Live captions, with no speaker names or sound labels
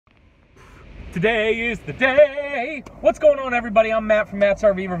Today is the day. What's going on, everybody? I'm Matt from Matt's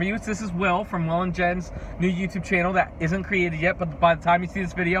RV Reviews. This is Will from Will and Jen's new YouTube channel that isn't created yet, but by the time you see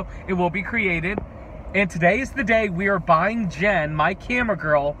this video, it will be created. And today is the day we are buying Jen, my camera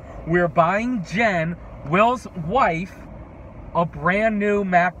girl, we're buying Jen, Will's wife, a brand new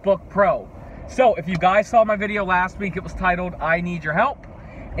MacBook Pro. So if you guys saw my video last week, it was titled, I Need Your Help.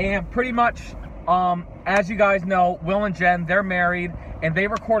 And pretty much, as you guys know, Will and Jen, they're married, and they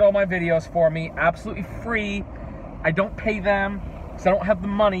record all my videos for me, absolutely free. I don't pay them, because I don't have the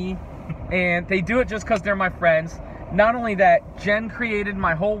money, and they do it just because they're my friends. Not only that, Jen created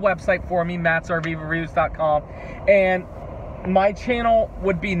my whole website for me, mattsrvreviews.com, and my channel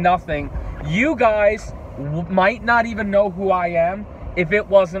would be nothing. You guys might not even know who I am if it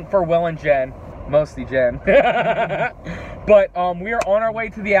wasn't for Will and Jen, mostly Jen. But we are on our way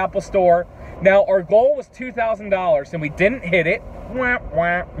to the Apple Store. Now, our goal was $2,000, and we didn't hit it,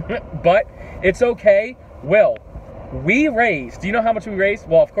 but it's okay. Will, we raised, do you know how much we raised?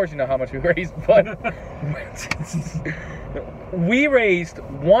 Well, of course you know how much we raised, but we raised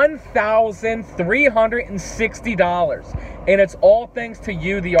 $1,360, and it's all thanks to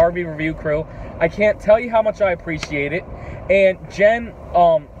you, the RV Review crew. I can't tell you how much I appreciate it. And Jen,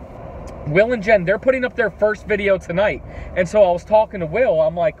 Will and Jen, they're putting up their first video tonight, and so I was talking to Will.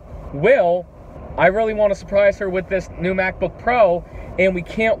 I'm like, Will, I really want to surprise her with this new MacBook Pro, and we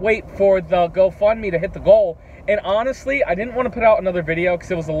can't wait for the GoFund Me to hit the goal. And honestly, I didn't want to put out another video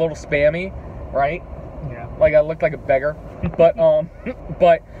because it was a little spammy, right? Yeah. Like I looked like a beggar. But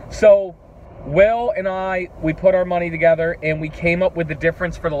so Will and I, we put our money together and we came up with the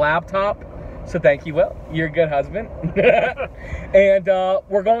difference for the laptop. So thank you, Will. You're a good husband. And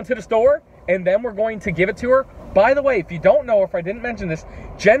we're going to the store, and then we're going to give it to her. By the way, if you don't know, if I didn't mention this,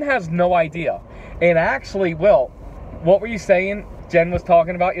 Jen has no idea. And actually, Will, what were you saying Jen was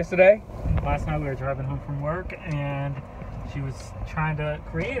talking about yesterday? Last night we were driving home from work, and she was trying to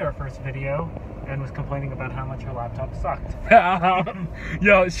create our first video and was complaining about how much her laptop sucked.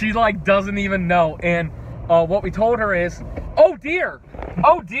 Yo, she like doesn't even know. And what we told her is, oh dear,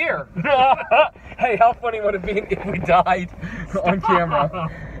 oh dear. Hey, how funny would it be if we died on camera?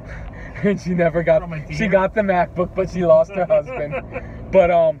 And she never got, she got the MacBook, but she lost her husband. But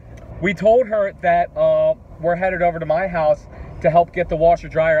we told her that we're headed over to my house to help get the washer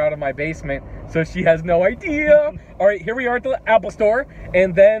dryer out of my basement, so she has no idea. All right, here we are at the Apple Store,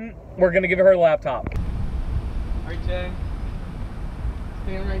 and then we're gonna give her a laptop. All right, Jen,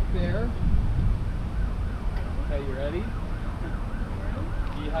 stand right there. Okay, you ready?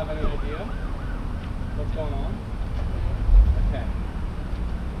 Do you have any idea what's going on? Okay.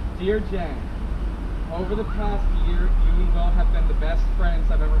 Dear Jen, over the past year, you and Will have been the best friends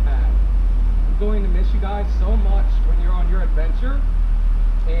I've ever had. I'm going to miss you guys so much when you're on your adventure,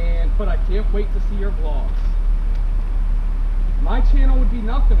 but I can't wait to see your vlogs. My channel would be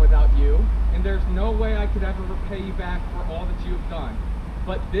nothing without you, and there's no way I could ever repay you back for all that you have done.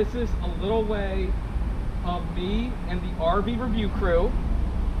 But this is a little way of me and the RV Review crew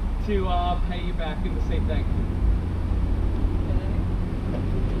to pay you back and to say thank you.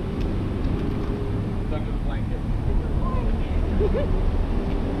 Under the blanket.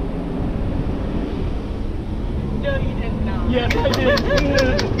 No, you did not. Yes, I did.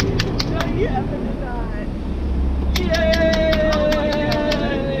 No, you ever did not. Yay! Oh my God.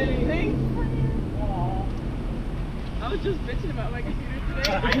 Thanks. I was just bitching about my computer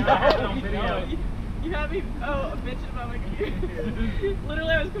today. I know, on video. You had me, bitching about my computer.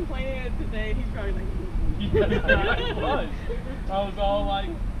 Literally, I was complaining it today, and he's probably like, I was all like,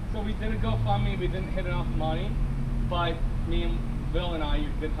 so we did a GoFundMe, we didn't hit enough money, but me and Will and I,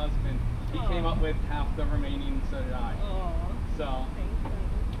 your good husband, he came up with half the remaining, so did I. Aww. So,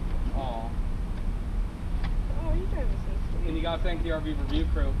 Oh, you guys are so sweet. and you gotta thank the RV Review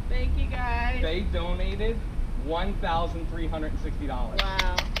crew. Thank you guys. They donated $1,360.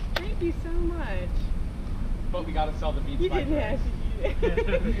 Wow. Thank you so much. But we gotta sell the Beats You by didn't have Dre's. to do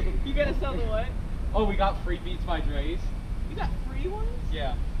that. You gotta sell the what? Oh, we got free Beats by Dre's. You got free ones?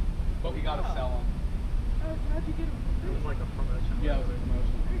 Yeah, but we gotta sell them. Oh, how'd you get them? It was like a promotion. Yeah, it was a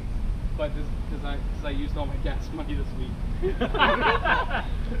promotion. But because I used all my gas money this week.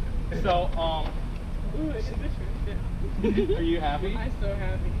 So, Ooh, it is a trip. are you happy? I'm so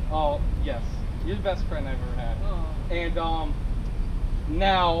happy. Oh, yes. You're the best friend I've ever had. Oh. And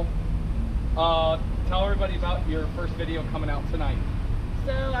now, tell everybody about your first video coming out tonight.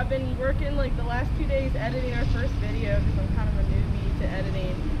 So I've been working like the last 2 days editing our first video because I'm kind of a newbie to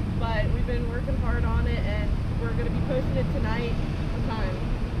editing. But we've been working hard on it, and we're going to be posting it tonight. What time?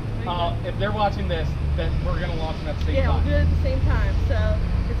 If they're watching this, then we're going to launch them at the same time. Yeah, we'll do it at the same time. So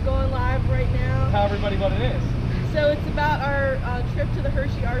it's going live right now. everybody what it is. So it's about our trip to the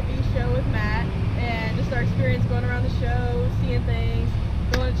Hershey RV Show with Matt, and just our experience going around the show, seeing things,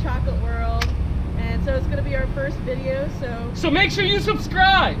 going to Chocolate World, and so it's going to be our first video. So make sure you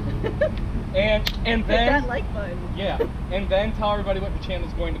subscribe, and hit then that like button. yeah, and then tell everybody what the channel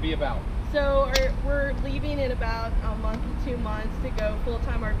is going to be about. So we're leaving in about a month to 2 months to go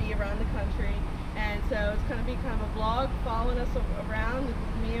full-time RV around the country. And so it's going to be kind of a vlog following us around,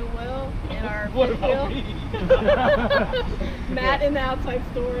 me and Will in our What fifth about wheel. me? Matt in the outside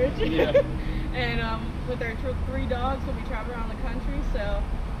storage. Yeah. And with our 3 dogs, we'll be traveling around the country. So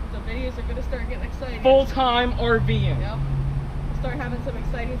the videos are going to start getting exciting. Full-time RVing. Yep. We'll start having some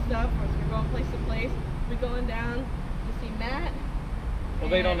exciting stuff as we're going place to place. We're going down to see Matt. Well,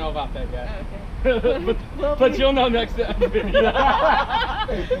 they don't know about that yet. Oh, okay. but you'll know next video. Yeah.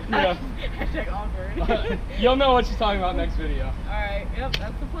 Hashtag awkward. You'll know what she's talking about next video. Alright, yep,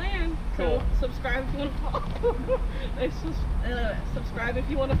 that's the plan. Cool. So subscribe if you want to follow. Subscribe if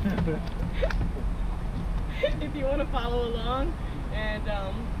you want to if you want to follow along. And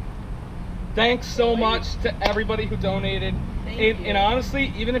thanks so much to everybody who donated. Thank you. And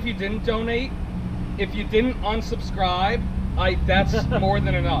honestly, even if you didn't donate, if you didn't unsubscribe, that's more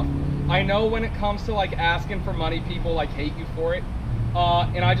than enough. I know when it comes to like asking for money, people like hate you for it.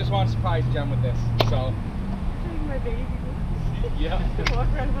 And I just want to surprise Jen with this. So take my baby. yeah. Walk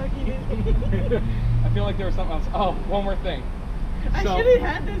around hugging it. I feel like there was something else. Oh, one more thing. I So- should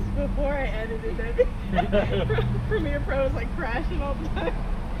have had this before I edited it. Premiere Pro is like crashing all the time.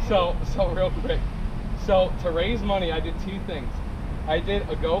 So real quick. So to raise money, I did 2 things. I did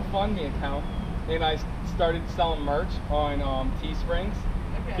a GoFund Me account, and I started selling merch on Teesprings.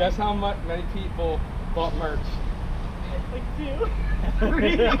 Okay. Guess how many people bought merch? Like 2.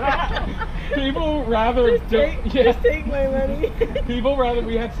 People rather Just take my money. People rather,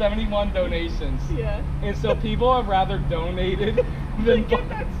 we had 71 donations. Yeah. And so people have rather donated than Get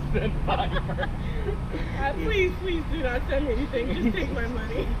that buy merch. Please do not send me anything. Just take my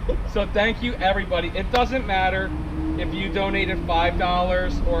money. So thank you everybody. It doesn't matter if you donated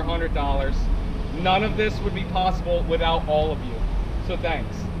 $5 or $100. None of this would be possible without all of you. So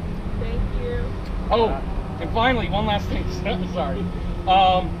thanks. Thank you. Oh, and finally, one last thing. Sorry.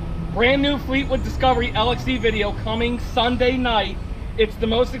 Brand new Fleetwood Discovery LXD video coming Sunday night. It's the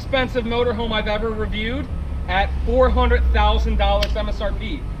most expensive motorhome I've ever reviewed at $400,000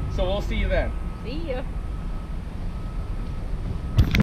 MSRP. So we'll see you then. See ya.